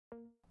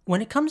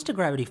When it comes to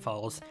Gravity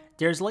Falls,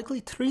 there's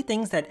likely three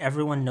things that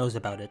everyone knows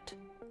about it.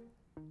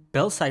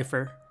 Bill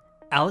Cipher,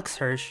 Alex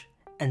Hirsch,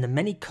 and the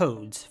many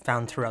codes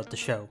found throughout the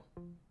show.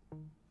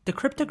 The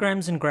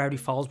cryptograms in Gravity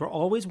Falls were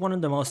always one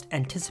of the most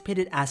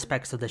anticipated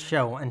aspects of the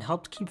show and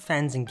helped keep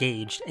fans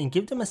engaged and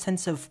give them a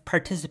sense of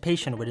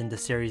participation within the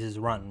series'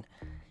 run.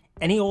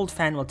 Any old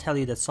fan will tell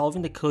you that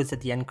solving the codes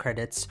at the end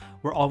credits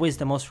were always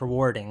the most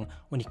rewarding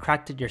when you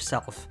cracked it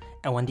yourself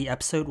and when the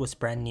episode was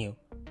brand new.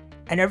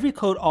 And every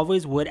code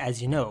always would,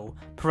 as you know,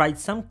 provide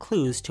some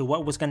clues to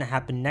what was going to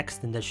happen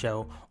next in the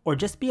show, or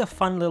just be a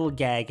fun little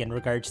gag in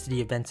regards to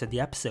the events of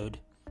the episode.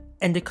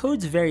 And the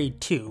codes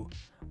varied too,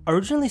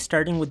 originally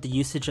starting with the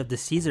usage of the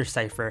Caesar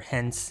cipher,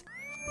 hence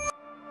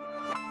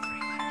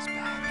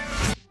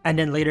and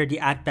then later the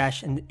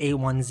 @bash and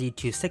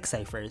A1Z26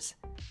 ciphers.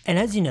 And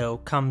as you know,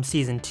 come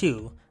season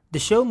 2, the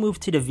show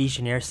moved to the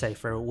Visionaire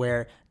cipher,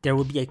 where there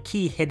would be a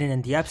key hidden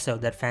in the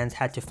episode that fans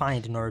had to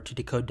find in order to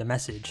decode the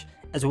message,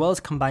 as well as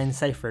combined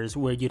ciphers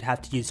where you'd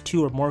have to use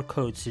 2 or more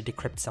codes to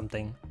decrypt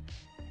something.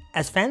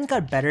 As fans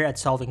got better at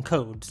solving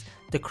codes,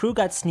 the crew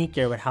got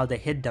sneakier with how they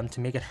hid them to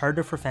make it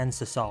harder for fans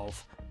to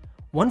solve.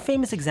 One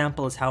famous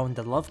example is how in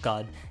The Love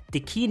God, the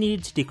key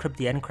needed to decrypt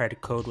the end credit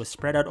code was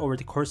spread out over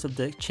the course of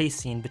the chase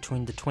scene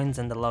between the twins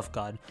and the Love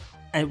God,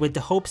 and with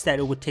the hopes that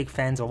it would take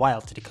fans a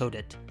while to decode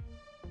it.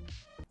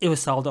 It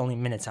was solved only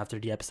minutes after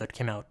the episode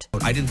came out.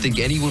 I didn't think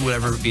anyone would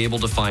ever be able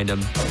to find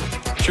him.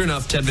 Sure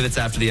enough, 10 minutes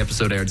after the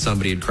episode aired,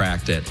 somebody had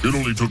cracked it. It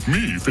only took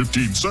me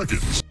 15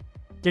 seconds.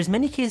 There's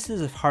many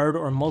cases of hard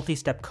or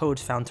multi-step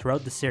codes found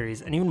throughout the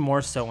series, and even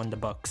more so in the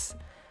books.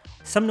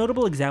 Some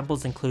notable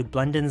examples include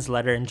Blunden's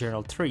Letter in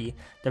Journal 3,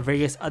 the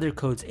various other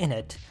codes in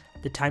it,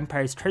 the Time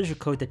Pirate's treasure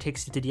code that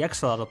takes you to the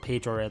Axolotl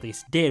page, or at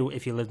least did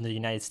if you lived in the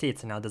United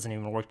States and now doesn't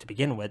even work to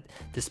begin with,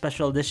 the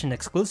special edition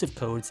exclusive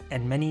codes,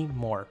 and many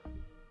more.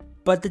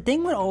 But the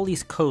thing with all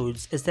these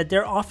codes is that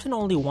they're often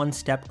only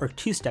one-step or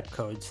two-step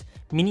codes,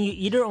 meaning you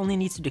either only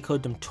need to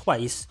decode them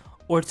twice,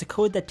 or it's a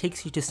code that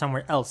takes you to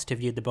somewhere else to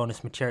view the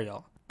bonus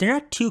material. They're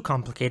not too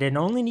complicated and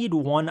only need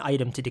one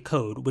item to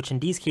decode, which in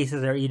these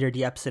cases are either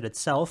the episode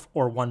itself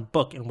or one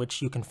book in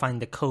which you can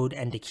find the code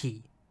and the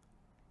key.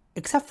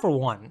 Except for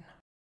one.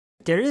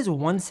 There is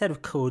one set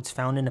of codes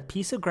found in a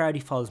piece of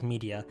Gravity Falls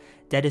media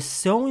that is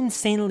so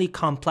insanely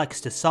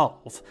complex to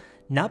solve,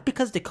 not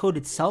because the code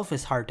itself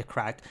is hard to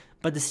crack,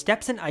 but the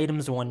steps and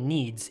items one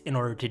needs in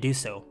order to do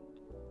so.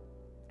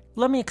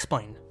 Let me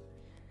explain.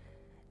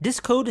 This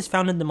code is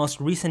found in the most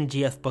recent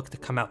GF book to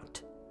come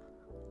out,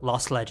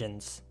 Lost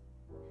Legends.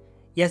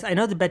 Yes, I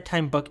know the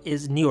bedtime book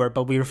is newer,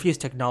 but we refuse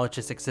to acknowledge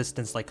its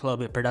existence like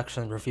Columbia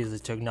Productions refuses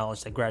to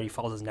acknowledge that Gravity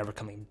Falls is never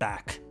coming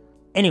back.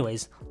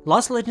 Anyways,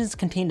 Lost Legends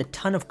contained a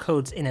ton of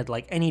codes in it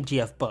like any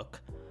GF book,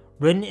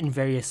 written in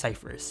various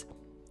ciphers.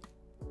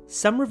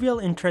 Some reveal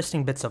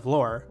interesting bits of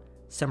lore,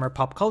 some are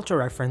pop culture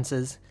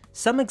references,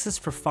 some exist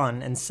for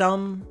fun, and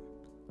some...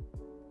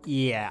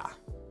 yeah.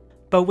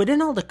 But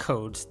within all the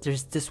codes,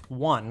 there's this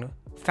one,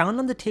 found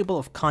on the table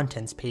of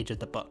contents page of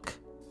the book.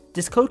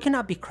 This code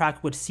cannot be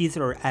cracked with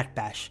Caesar or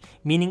 @bash,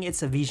 meaning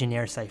it's a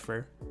Visionaire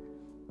cipher.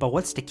 But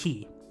what's the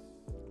key?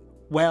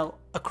 Well,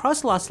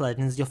 across Lost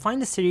Legends, you'll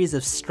find a series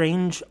of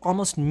strange,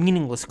 almost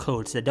meaningless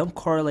codes that don't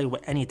correlate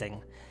with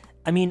anything.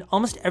 I mean,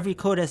 almost every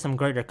code has some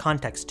greater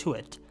context to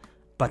it,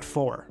 but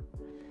 4.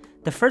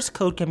 The first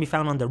code can be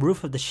found on the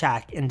roof of the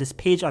shack in this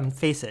page on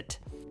Face It.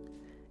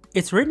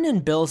 It's written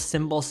in Bill's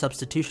symbol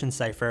substitution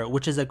cipher,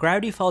 which is a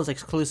Gravity Falls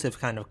exclusive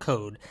kind of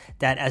code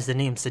that, as the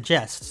name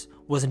suggests,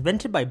 was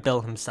invented by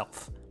Bill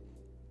himself.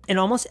 In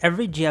almost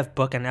every GF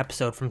book and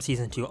episode from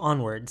season 2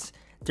 onwards,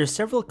 there's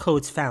several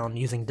codes found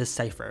using this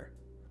cipher.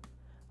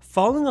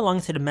 Following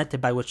along to the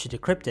method by which to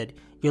decrypt it,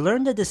 you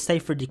learn that this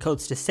cipher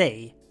decodes to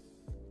say,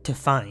 to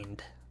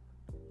find.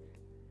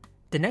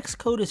 The next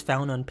code is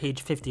found on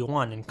page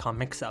 51 in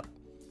Comics Up.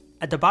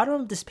 At the bottom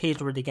of this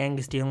page where the gang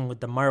is dealing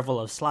with the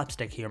marvel of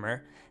slapstick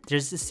humor,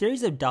 there's a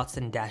series of dots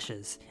and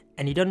dashes,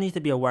 and you don't need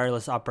to be a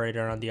wireless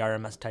operator on the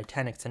RMS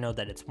Titanic to know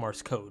that it's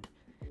Morse code.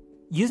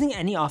 Using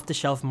any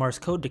off-the-shelf Morse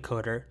code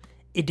decoder,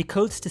 it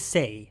decodes to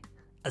say,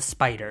 a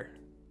spider.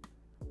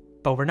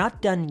 But we're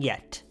not done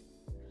yet.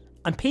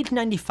 On page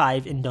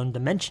 95 in Don't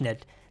Dimension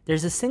It,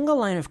 there's a single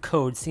line of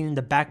code seen in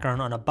the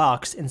background on a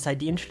box inside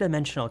the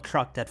interdimensional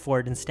truck that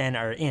Ford and Stan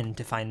are in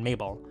to find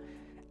Mabel.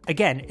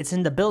 Again, it's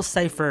in the Bill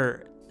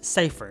cipher,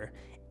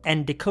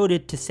 and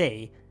decoded to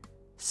say,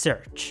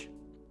 search.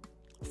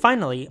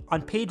 Finally,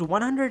 on page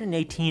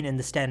 118 in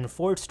the Stan and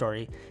Ford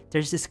story,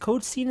 there's this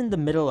code seen in the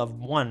middle of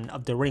one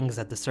of the rings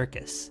at the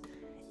circus.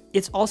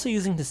 It's also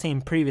using the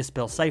same previous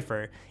Bill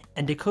cipher,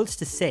 and decodes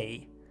to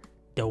say,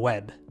 the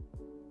web.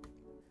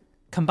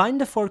 Combine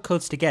the 4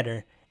 codes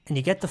together, and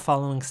you get the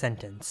following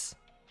sentence.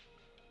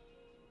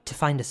 To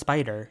find a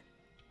spider,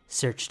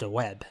 search the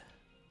web.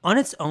 On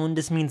its own,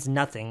 this means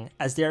nothing,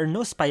 as there are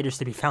no spiders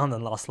to be found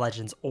in Lost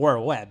Legends or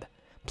a web.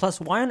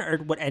 Plus, why on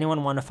earth would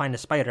anyone want to find a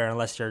spider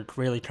unless you're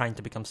really trying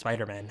to become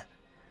Spider-Man?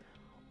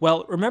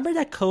 Well, remember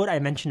that code I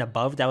mentioned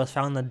above that was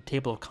found on the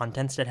table of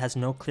contents that has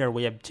no clear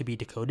way to be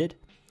decoded?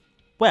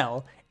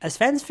 Well, as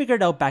fans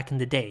figured out back in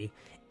the day,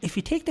 if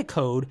you take the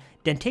code,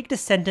 then take the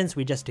sentence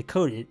we just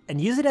decoded and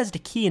use it as the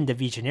key in the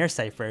Visionaire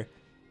cipher,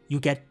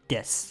 you get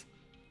this.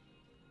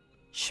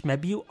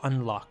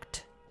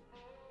 Shmeb-You-Unlocked.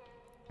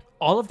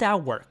 All of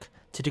that work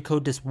to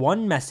decode this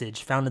one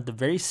message found at the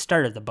very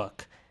start of the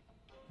book.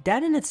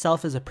 That in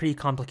itself is a pretty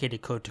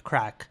complicated code to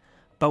crack,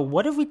 but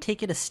what if we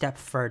take it a step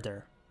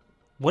further?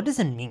 What does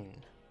it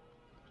mean?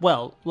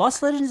 Well,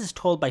 Lost Legends is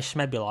told by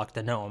Shmeb-You-Unlocked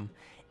the Gnome,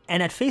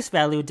 and at face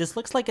value this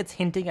looks like it's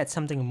hinting at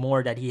something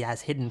more that he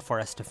has hidden for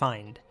us to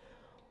find.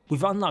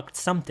 We've unlocked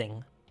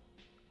something,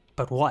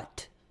 but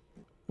what?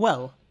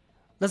 Well,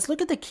 let's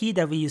look at the key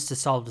that we used to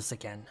solve this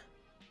again.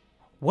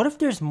 What if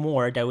there's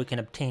more that we can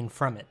obtain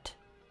from it?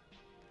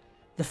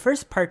 The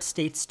first part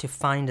states to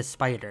find a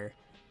spider,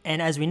 and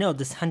as we know,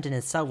 this hunt in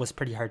itself was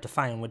pretty hard to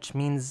find, which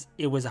means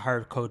it was a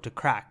hard code to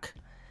crack.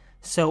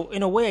 So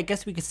in a way, I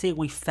guess we could say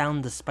we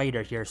found the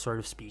spider here, so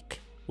to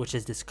speak, which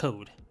is this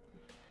code.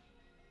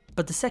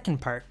 But the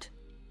second part,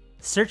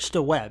 search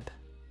the web.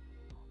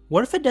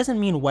 What if it doesn't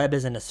mean web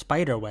as in a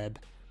spider web,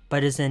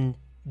 but as in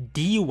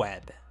the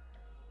web?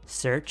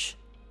 Search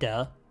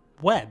the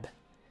web.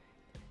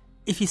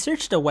 If you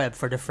search the web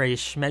for the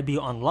phrase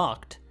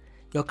Shmeb-You-Unlocked,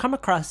 you'll come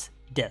across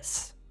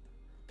this.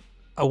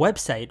 A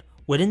website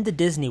within the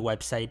Disney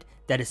website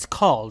that is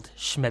called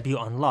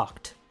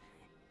Shmeb-You-Unlocked.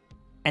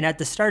 And at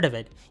the start of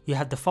it, you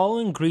have the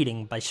following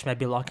greeting by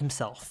Shmeb-You-Unlocked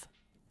himself.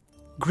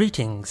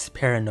 Greetings,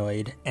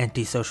 paranoid,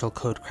 antisocial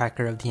code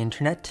cracker of the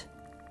internet.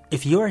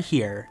 If you are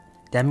here,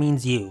 that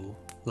means you,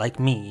 like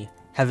me,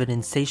 have an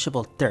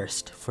insatiable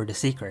thirst for the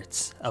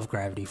secrets of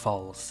Gravity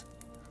Falls.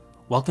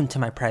 Welcome to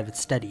my private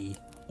study,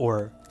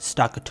 or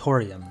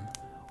stockatorium,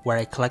 where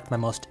I collect my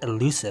most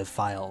elusive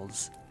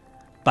files.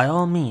 By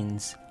all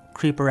means,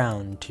 creep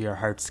around to your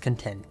heart's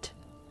content.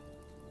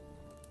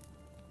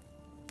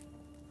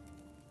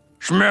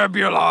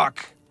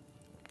 Shmeb-You-Unlocked!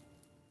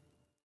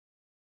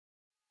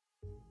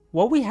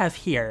 What we have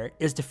here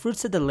is the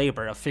fruits of the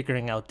labor of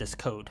figuring out this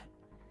code.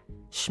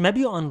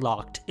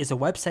 Shmeb-You-Unlocked is a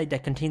website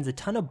that contains a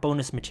ton of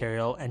bonus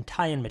material and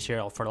tie-in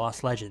material for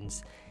Lost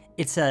Legends.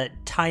 It's a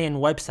tie-in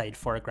website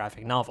for a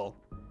graphic novel.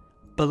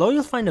 Below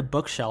you'll find a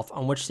bookshelf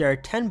on which there are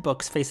 10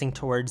 books facing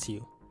towards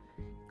you.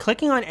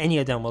 Clicking on any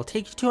of them will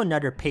take you to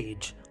another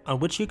page, on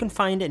which you can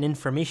find an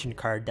information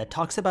card that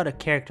talks about a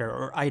character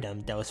or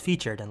item that was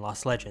featured in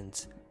Lost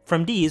Legends.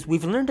 From these,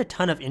 we've learned a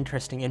ton of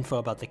interesting info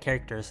about the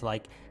characters,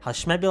 like how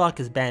Shmeb-You-Unlocked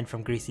is banned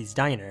from Greasy's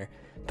Diner,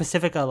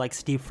 Pacifica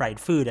likes deep fried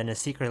food and is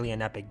secretly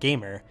an epic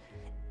gamer,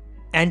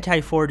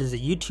 Anti-Ford is a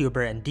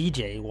YouTuber and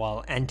DJ,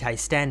 while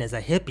Anti-Stan is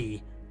a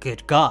hippie,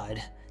 good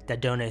god,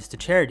 that donates to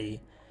charity,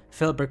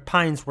 Philbrick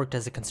Pines worked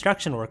as a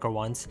construction worker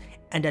once,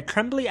 and that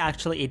Tremblay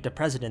actually ate the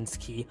president's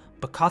key,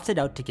 but coughed it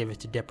out to give it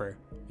to Dipper,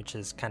 which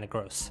is kinda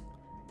gross.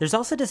 There's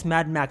also this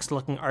Mad Max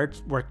looking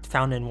artwork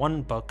found in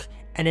one book,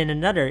 and in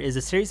another is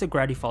a series of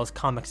Gravity Falls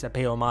comics that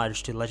pay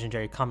homage to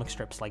legendary comic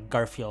strips like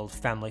Garfield,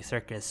 Family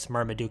Circus,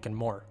 Marmaduke, and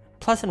more.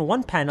 Plus in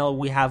one panel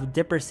we have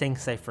Dipper saying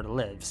Cypher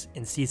lives,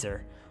 in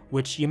Caesar,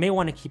 which you may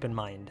want to keep in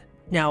mind.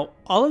 Now,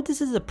 all of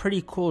this is a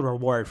pretty cool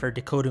reward for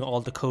decoding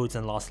all the codes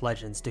in Lost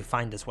Legends to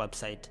find this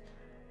website.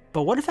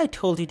 But what if I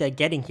told you that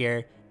getting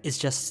here is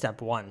just step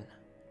 1?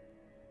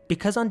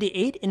 Because on the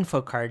 8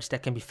 info cards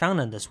that can be found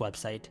on this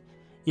website,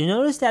 you'll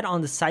notice that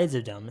on the sides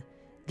of them,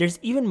 there's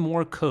even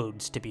more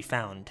codes to be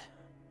found.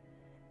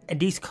 And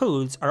these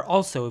codes are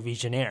also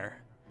Visionaire.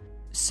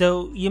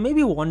 So you may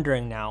be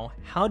wondering now,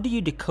 how do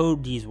you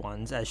decode these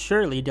ones, as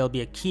surely there'll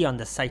be a key on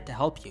the site to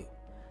help you.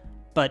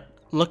 But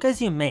look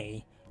as you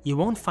may, you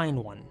won't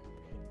find one.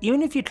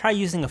 Even if you try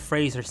using a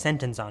phrase or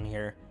sentence on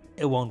here,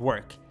 it won't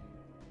work.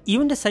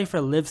 Even the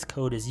Cypher Lives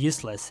code is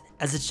useless,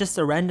 as it's just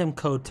a random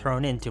code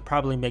thrown in to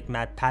probably make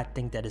Matt Pat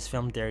think that his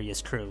film theory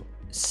is true.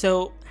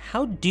 So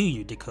how do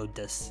you decode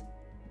this?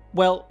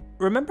 Well,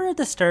 remember at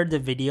the start of the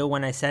video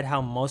when I said how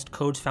most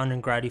codes found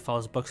in Gravity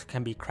Falls books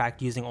can be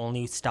cracked using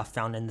only stuff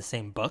found in the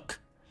same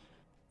book?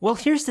 Well,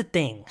 here's the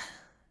thing.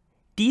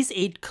 These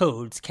 8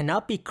 codes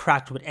cannot be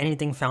cracked with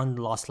anything found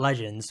in Lost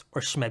Legends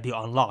or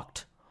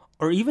Shmeb-You-Unlocked,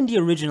 or even the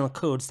original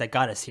codes that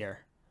got us here.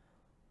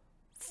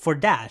 For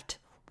that,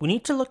 we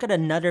need to look at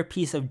another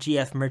piece of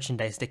GF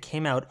merchandise that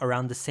came out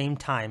around the same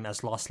time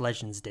as Lost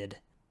Legends did.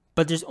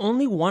 But there's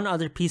only one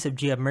other piece of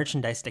GF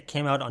merchandise that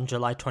came out on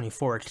July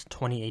 24th,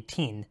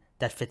 2018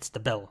 that fits the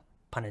bill,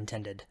 pun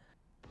intended.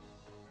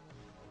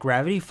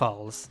 Gravity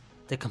Falls,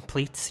 the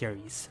complete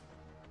series.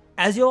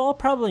 As you all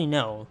probably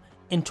know,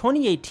 in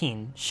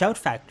 2018, Shout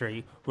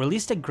Factory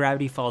released a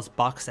Gravity Falls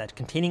box set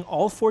containing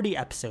all 40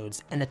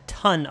 episodes and a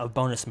ton of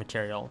bonus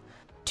material.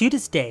 To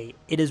this day,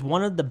 it is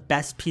one of the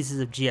best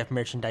pieces of GF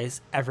merchandise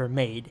ever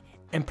made,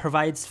 and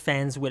provides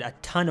fans with a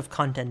ton of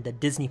content that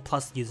Disney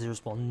Plus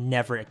users will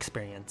never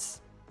experience.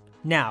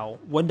 Now,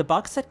 when the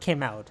box set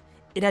came out,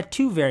 it had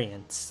 2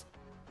 variants,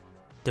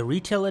 the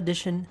retail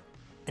edition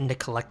and the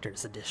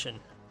collector's edition.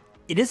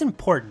 It is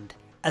important,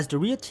 as the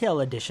retail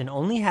edition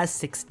only has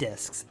 6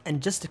 discs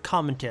and just the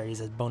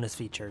commentaries as bonus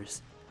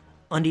features.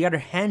 On the other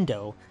hand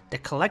though, the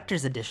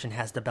collector's edition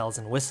has the bells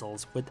and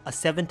whistles with a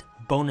 7th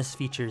bonus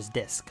features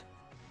disc.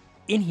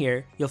 In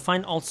here, you'll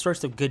find all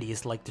sorts of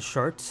goodies like the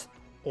shorts,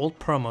 old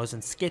promos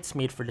and skits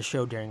made for the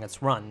show during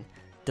its run,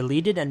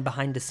 deleted and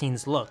behind the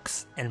scenes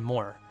looks, and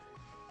more.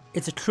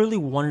 It's a truly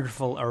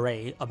wonderful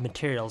array of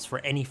materials for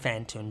any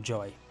fan to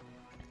enjoy.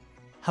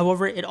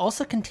 However, it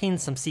also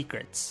contains some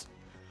secrets.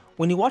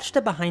 When you watch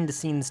the behind the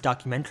scenes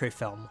documentary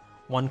film,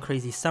 One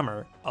Crazy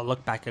Summer, A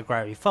Look Back at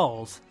Gravity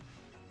Falls,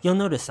 you'll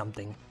notice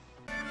something.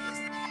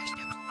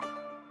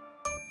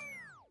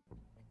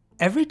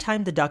 Every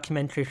time the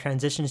documentary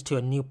transitions to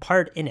a new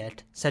part in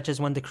it, such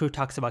as when the crew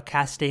talks about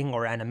casting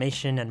or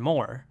animation and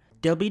more,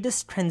 there'll be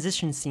this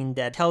transition scene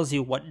that tells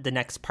you what the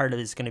next part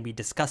is going to be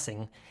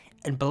discussing,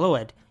 and below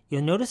it,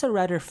 you'll notice a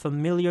rather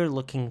familiar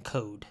looking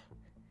code.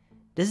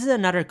 This is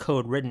another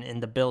code written in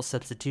the Bill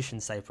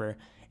substitution cipher,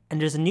 and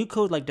there's a new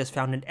code like this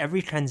found in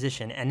every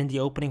transition and in the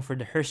opening for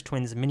the Hearst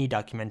Twins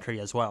mini-documentary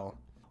as well.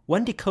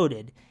 When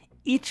decoded,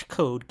 each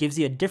code gives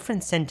you a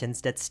different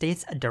sentence that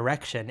states a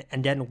direction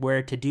and then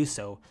where to do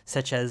so,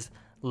 such as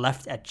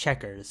left at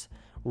checkers,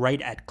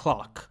 right at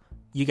clock.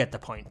 You get the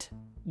point.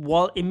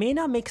 While it may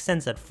not make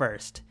sense at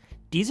first,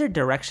 these are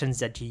directions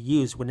that you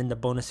use within the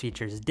bonus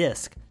features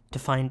disc to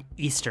find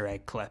Easter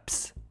egg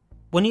clips.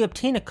 When you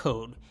obtain a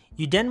code,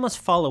 you then must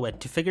follow it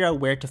to figure out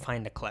where to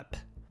find a clip.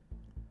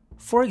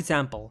 For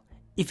example,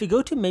 if you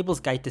go to Mabel's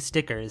Guide to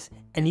Stickers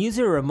and use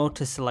your remote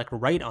to select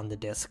right on the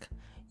disc,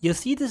 you'll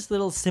see this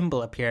little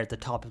symbol appear at the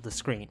top of the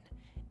screen.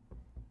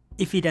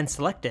 If you then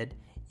select it,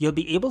 you'll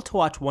be able to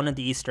watch one of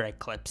the Easter egg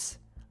clips,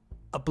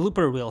 a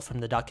blooper reel from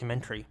the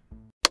documentary.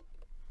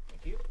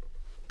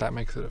 That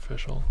makes it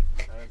official.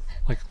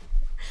 Like.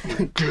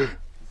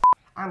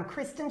 I'm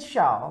Kristen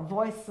Shaw,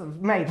 voice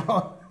of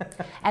Mabel.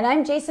 And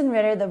I'm Jason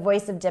Ritter, the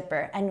voice of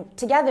Dipper. And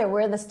together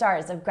we're the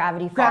stars of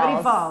Gravity Falls.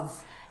 Gravity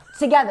Falls.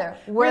 Together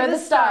we're the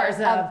stars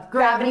of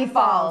Gravity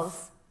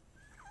Falls.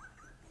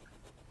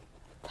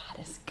 That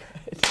is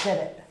good. Did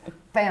it.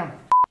 Bam.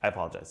 I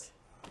apologize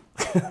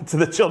to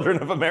the children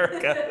of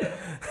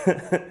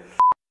America.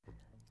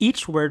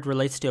 Each word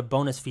relates to a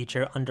bonus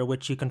feature under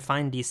which you can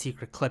find these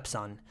secret clips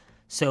on.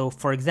 So,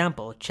 for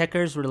example,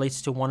 Checkers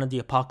relates to one of the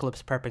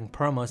Apocalypse prepping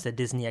promos that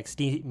Disney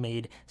XD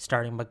made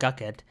starring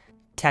McGucket.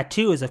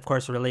 Tattoo is of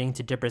course relating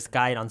to Dipper's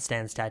guide on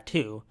Stan's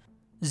tattoo.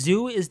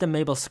 Zoo is the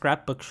Mabel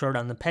scrapbook short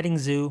on the petting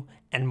zoo,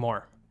 and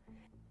more.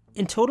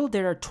 In total,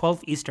 there are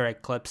 12 Easter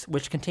egg clips,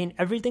 which contain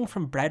everything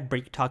from Brad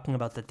Break talking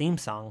about the theme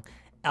song,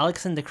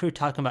 Alex and the crew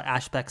talking about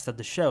aspects of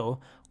the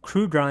show,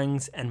 crew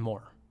drawings, and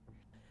more.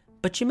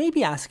 But you may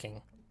be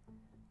asking,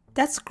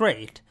 that's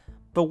great,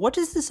 but what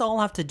does this all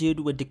have to do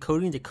with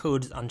decoding the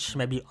codes on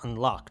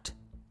Shmeb-You-Unlocked?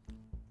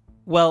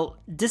 Well,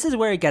 this is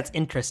where it gets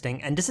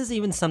interesting, and this is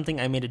even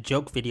something I made a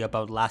joke video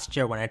about last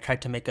year when I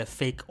tried to make a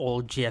fake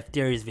old GF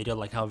Theories video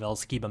like how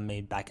Velskiba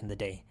made back in the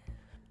day.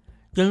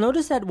 You'll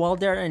notice that while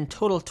there are in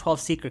total 12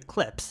 secret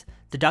clips,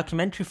 the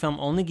documentary film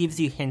only gives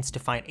you hints to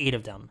find 8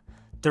 of them.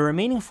 The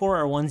remaining 4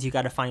 are ones you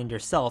gotta find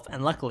yourself,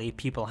 and luckily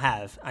people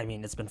have. I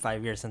mean, it's been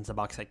 5 years since the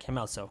box set came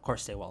out, so of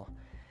course they will.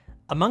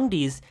 Among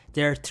these,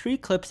 there are 3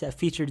 clips that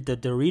featured the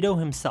Dorito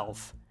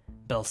himself,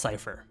 Bill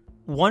Cipher.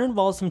 One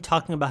involves him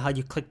talking about how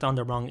you clicked on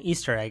the wrong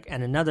Easter egg,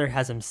 and another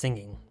has him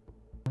singing.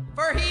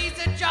 For he's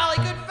a jolly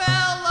good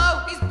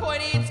fellow, he's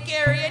pointy and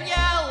scary and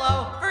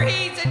yellow. For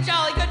he's a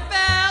jolly good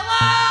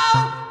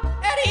fellow,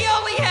 and he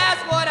only has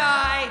one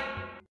eye.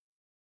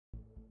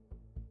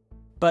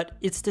 But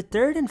it's the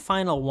third and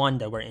final one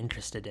that we're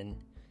interested in.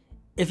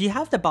 If you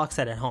have the box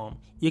set at home,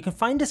 you can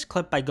find this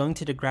clip by going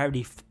to the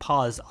Gravity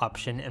Pause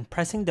option and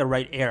pressing the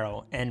right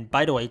arrow, and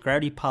by the way,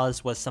 Gravity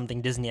Pause was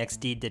something Disney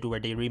XD did where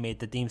they remade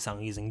the theme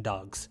song using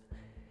dogs.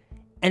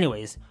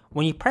 Anyways,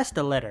 when you press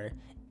the letter,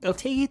 it'll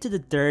take you to the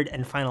third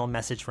and final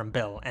message from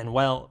Bill, and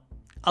well,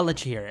 I'll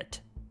let you hear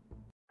it.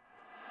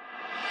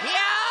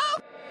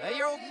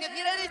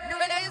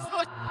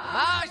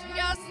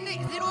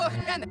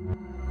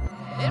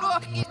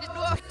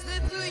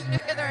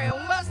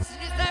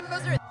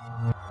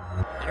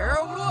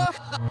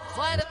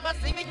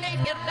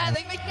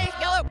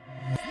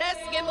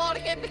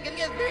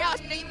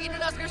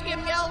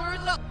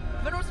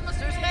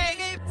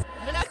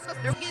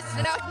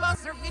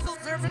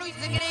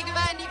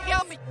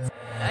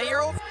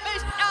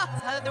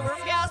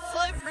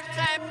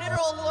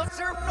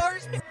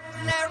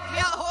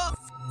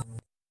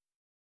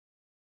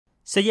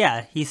 So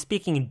yeah, he's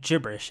speaking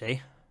gibberish, eh?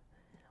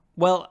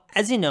 Well,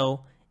 as you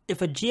know,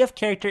 if a GF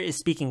character is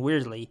speaking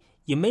weirdly,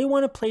 you may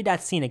want to play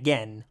that scene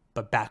again,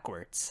 but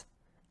backwards.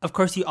 Of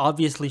course, you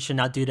obviously should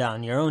not do that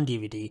on your own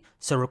DVD,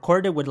 so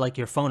record it with like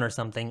your phone or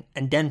something,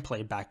 and then play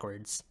it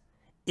backwards.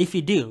 If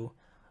you do,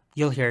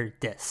 you'll hear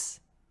this.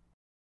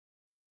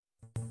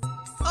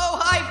 Oh,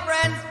 hi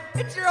friends!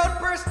 It's your own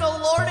personal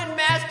Lord and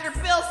Master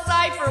Bill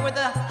Cipher with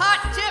a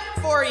hot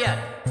tip for you!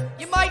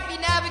 You might be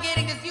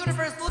navigating this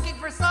universe looking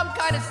for some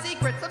kind of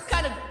secret, some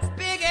kind of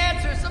big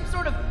answer, some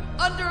sort of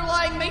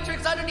underlying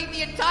matrix underneath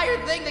the entire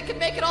thing that can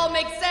make it all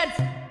make sense.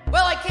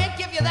 Well, I can't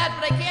give you that,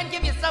 but I can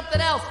give you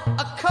something else.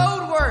 A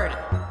code word.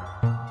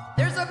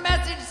 There's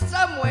message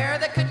somewhere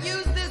that could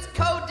use this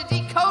code to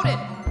decode it.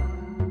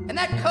 And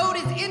that code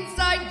is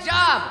inside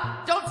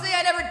job. Don't say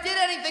I never did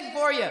anything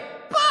for you.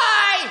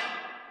 Bye!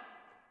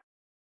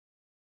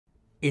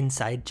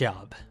 Inside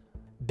job.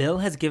 Bill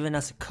has given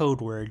us a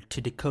code word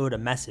to decode a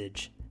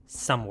message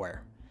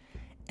somewhere.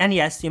 And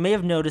yes, you may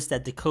have noticed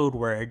that the code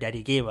word that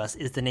he gave us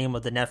is the name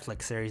of the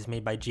Netflix series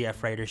made by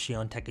GF writer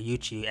Shion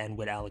Takeuchi and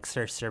with Alex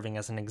Hirsch serving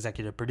as an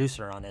executive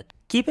producer on it.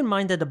 Keep in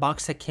mind that the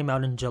box set came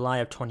out in July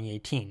of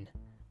 2018,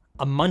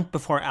 a month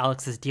before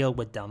Alex's deal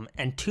with them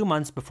and 2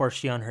 months before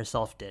Shion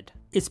herself did.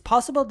 It's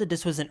possible that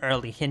this was an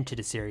early hint to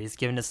the series,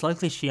 given it's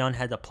likely Shion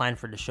had a plan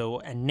for the show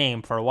and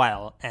name for a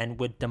while, and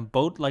with them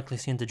both likely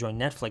soon to join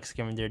Netflix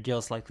given their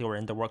deals likely were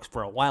in the works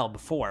for a while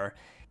before,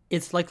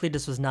 it's likely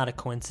this was not a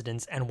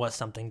coincidence and was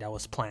something that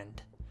was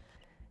planned.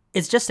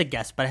 It's just a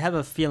guess, but I have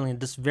a feeling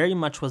this very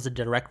much was a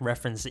direct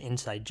reference to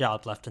Inside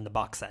Job left in the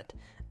box set.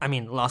 I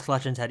mean, Lost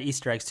Legends had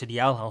Easter eggs to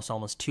the Owl House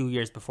almost 2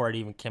 years before it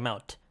even came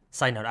out.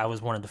 Side note, I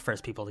was one of the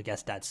first people to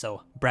guess that,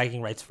 so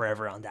bragging rights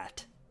forever on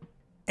that.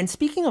 And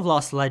speaking of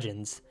Lost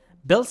Legends,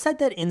 Bill said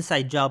that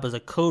Inside Job is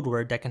a code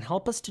word that can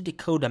help us to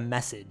decode a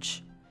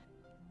message.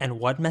 And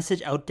what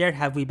message out there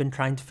have we been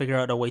trying to figure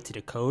out a way to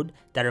decode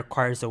that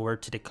requires a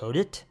word to decode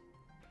it?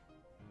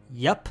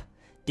 Yup,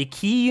 the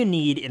key you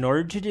need in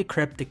order to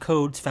decrypt the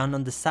codes found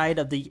on the side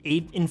of the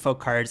 8 info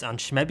cards on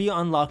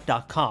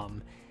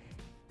Shmeb-You-Unlocked.com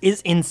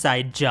is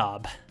Inside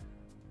Job.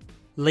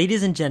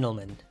 Ladies and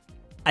gentlemen,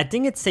 I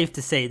think it's safe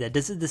to say that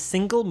this is the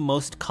single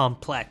most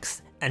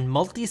complex and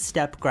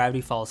multi-step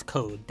Gravity Falls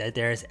code that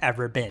there has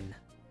ever been.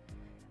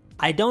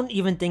 I don't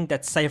even think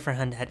that Cypher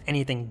Hunt had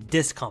anything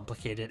this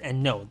complicated,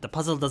 and no, the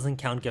puzzle doesn't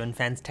count given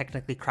fans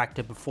technically cracked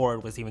it before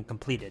it was even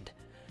completed.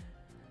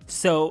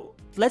 So,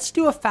 let's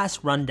do a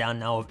fast rundown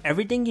now of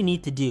everything you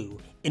need to do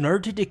in order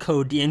to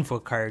decode the info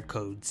card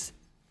codes.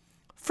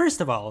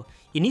 First of all,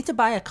 you need to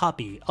buy a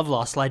copy of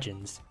Lost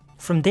Legends.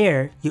 From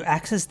there, you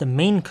access the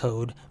main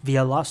code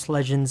via Lost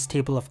Legends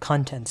Table of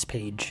Contents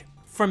page.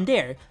 From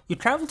there, you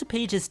travel to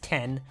pages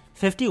 10,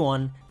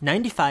 51,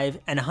 95,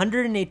 and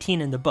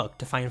 118 in the book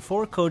to find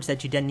 4 codes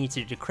that you then need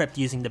to decrypt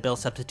using the Bill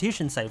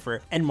substitution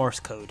cipher and Morse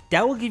code.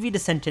 That will give you the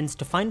sentence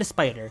to find a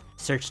spider,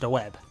 search the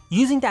web.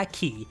 Using that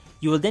key,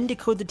 you will then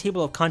decode the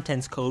table of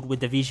contents code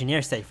with the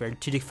Visionaire cipher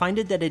to find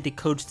it that it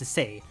decodes to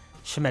say,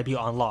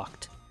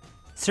 Shmeb-You-Unlocked.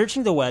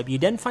 Searching the web, you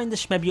then find the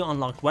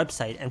Shmeb-You-Unlocked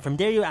website, and from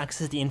there you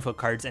access the info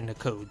cards and the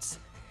codes.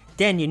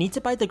 Then you need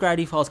to buy the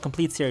Gravity Falls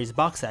Complete Series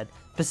box set,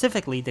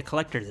 specifically the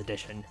Collector's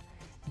Edition.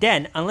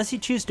 Then, unless you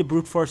choose to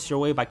brute force your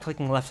way by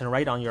clicking left and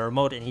right on your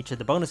remote in each of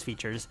the bonus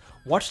features,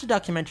 watch the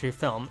documentary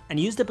film and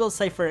use the Bill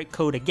cipher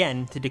code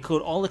again to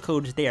decode all the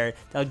codes there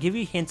that'll give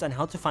you hints on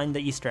how to find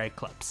the Easter egg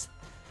clips.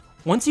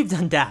 Once you've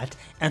done that,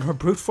 and are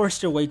brute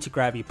forced your way to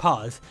Gravity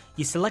Paws,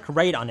 you select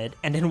right on it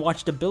and then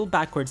watch the Bill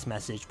backwards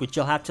message, which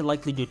you'll have to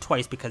likely do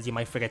twice because you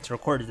might forget to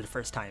record it the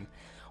first time.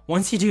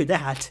 Once you do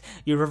that,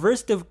 you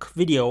reverse the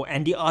video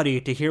and the audio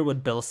to hear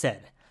what Bill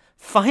said.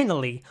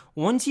 Finally,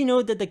 once you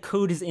know that the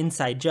code is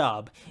Inside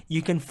Job,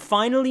 you can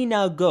finally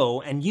now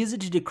go and use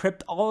it to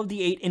decrypt all of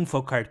the 8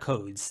 info card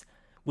codes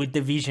with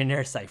the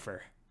Visionaire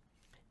cipher.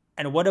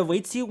 And what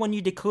awaits you when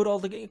you decode all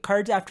the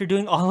cards after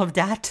doing all of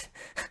that?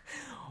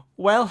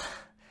 Well,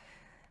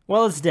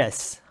 it's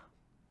this.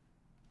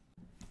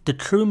 The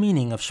true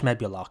meaning of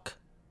Shmeb-You-Unlocked.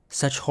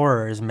 Such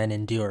horrors men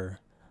endure,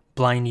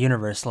 blind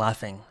universe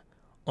laughing.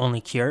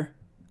 Only cure?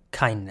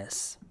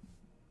 Kindness.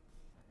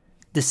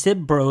 The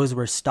Sib Bros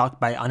were stalked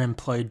by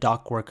unemployed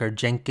dock worker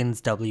Jenkins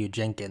W.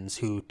 Jenkins,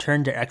 who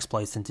turned their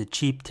exploits into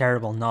cheap,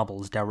 terrible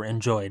novels that were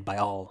enjoyed by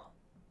all.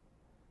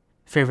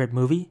 Favorite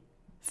movie?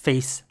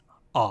 Face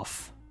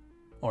Off.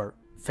 Or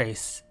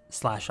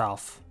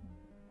Face/Off.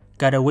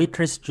 Got a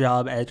waitress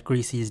job at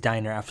Greasy's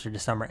Diner after the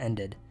summer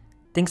ended.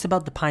 Thinks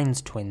about the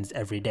Pines twins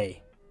every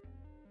day.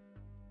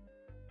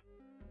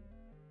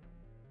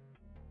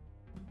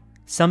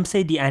 Some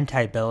say the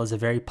anti-Bill is a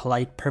very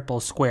polite purple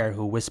square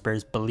who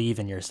whispers "believe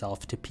in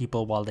yourself" to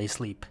people while they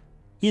sleep.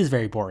 He is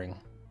very boring.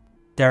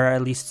 There are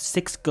at least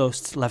 6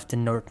 ghosts left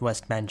in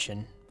Northwest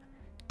Mansion.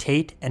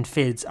 Tate and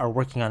Fids are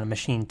working on a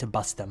machine to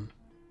bust them.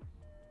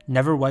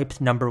 Never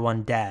wiped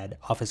 #1 dad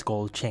off his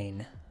gold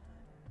chain.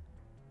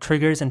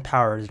 Triggers and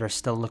Powers are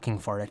still looking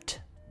for it.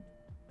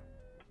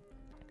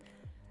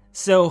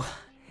 So,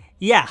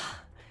 yeah,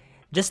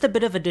 just a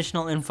bit of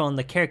additional info on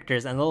the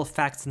characters and little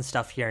facts and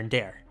stuff here and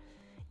there.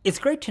 It's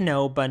great to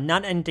know, but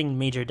not anything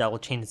major that will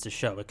change the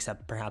show,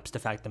 except perhaps the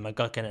fact that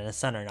McGuckin and his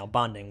son are now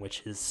bonding,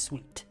 which is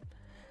sweet.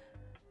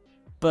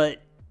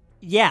 But,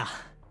 yeah,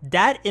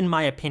 that, in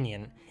my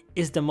opinion,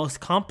 is the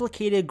most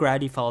complicated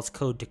Gravity Falls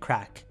code to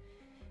crack.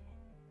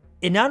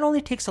 It not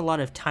only takes a lot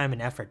of time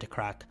and effort to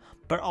crack,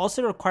 but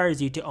also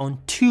requires you to own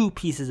 2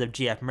 pieces of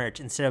GF merch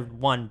instead of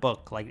 1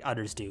 book like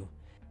others do.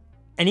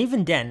 And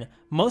even then,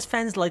 most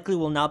fans likely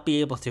will not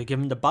be able to,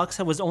 given the box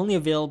set was only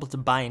available to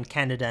buy in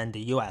Canada and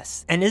the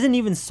US, and isn't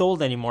even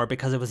sold anymore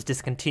because it was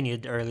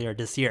discontinued earlier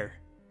this year.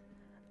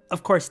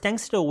 Of course,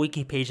 thanks to the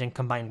wiki page and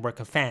combined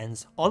work of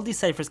fans, all these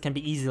ciphers can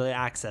be easily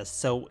accessed,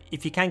 so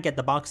if you can't get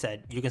the box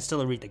set, you can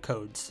still read the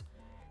codes.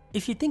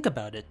 If you think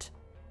about it,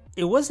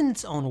 it was in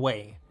its own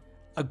way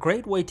a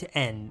great way to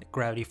end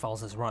Gravity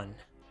Falls' run.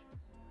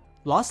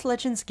 Lost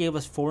Legends gave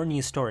us 4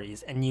 new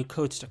stories and new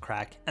codes to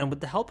crack, and with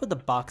the help of the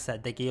box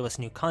set that gave us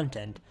new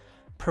content,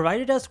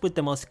 provided us with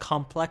the most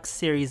complex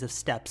series of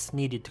steps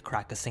needed to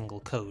crack a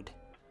single code.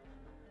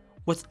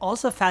 What's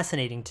also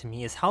fascinating to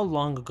me is how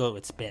long ago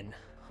it's been.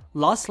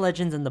 Lost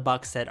Legends and the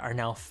box set are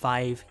now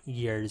 5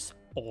 years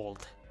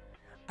old.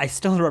 I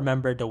still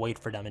remember the wait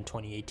for them in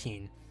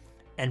 2018,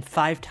 and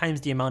 5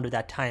 times the amount of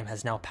that time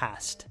has now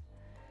passed.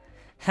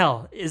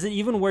 Hell, is it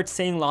even worth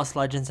saying Lost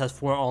Legends has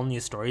 4 all new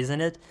stories in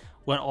it,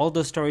 when all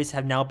those stories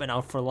have now been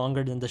out for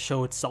longer than the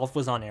show itself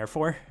was on air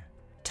for?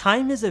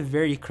 Time is a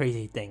very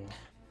crazy thing.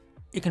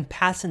 It can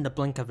pass in the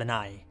blink of an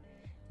eye,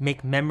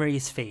 make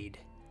memories fade,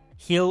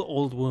 heal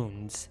old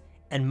wounds,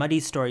 and muddy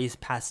stories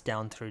passed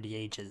down through the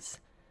ages.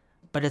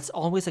 But it's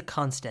always a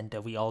constant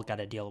that we all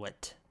gotta deal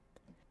with.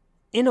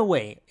 In a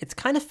way, it's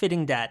kind of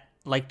fitting that,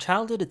 like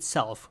childhood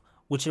itself,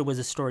 which it was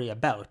a story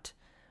about,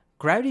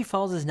 Gravity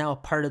Falls is now a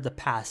part of the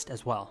past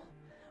as well,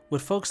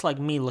 with folks like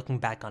me looking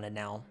back on it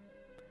now.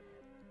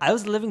 I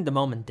was living the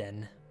moment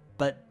then,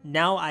 but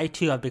now I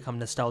too have become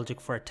nostalgic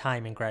for a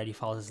time in Gravity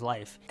Falls'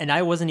 life, and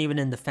I wasn't even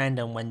in the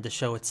fandom when the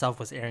show itself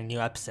was airing new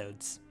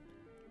episodes.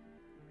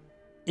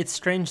 It's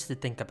strange to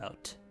think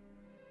about.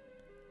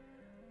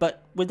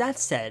 But with that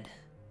said,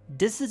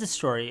 this is the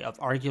story of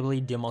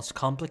arguably the most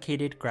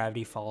complicated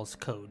Gravity Falls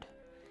code.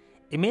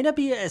 It may not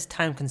be as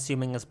time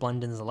consuming as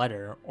Blunden's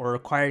letter, or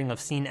requiring of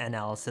scene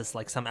analysis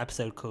like some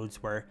episode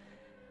codes were,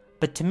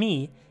 but to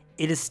me,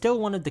 it is still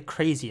one of the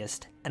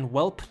craziest and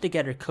well put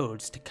together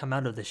codes to come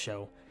out of the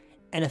show,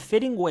 and a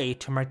fitting way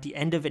to mark the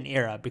end of an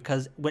era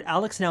because with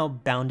Alex now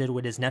bounded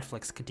with his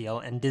Netflix deal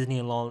and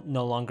Disney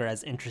no longer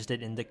as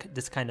interested in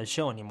this kind of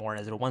show anymore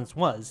as it once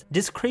was,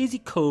 this crazy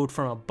code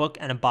from a book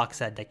and a box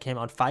set that came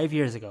out 5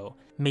 years ago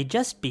may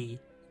just be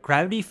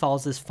Gravity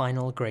Falls'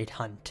 final great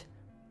hunt.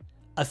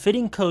 A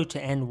fitting code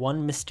to end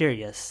one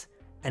mysterious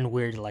and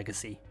weird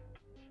legacy.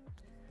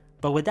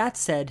 But with that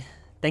said,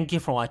 thank you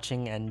for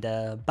watching and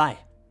bye.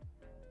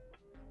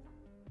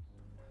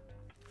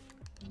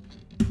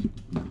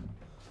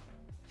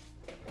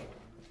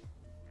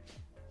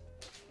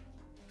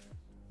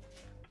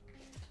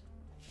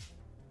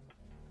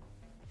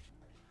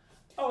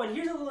 Oh, and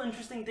here's a little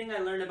interesting thing I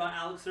learned about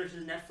Alex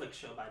Hirsch's Netflix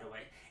show, by the way.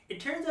 It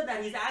turns out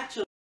that he's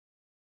actually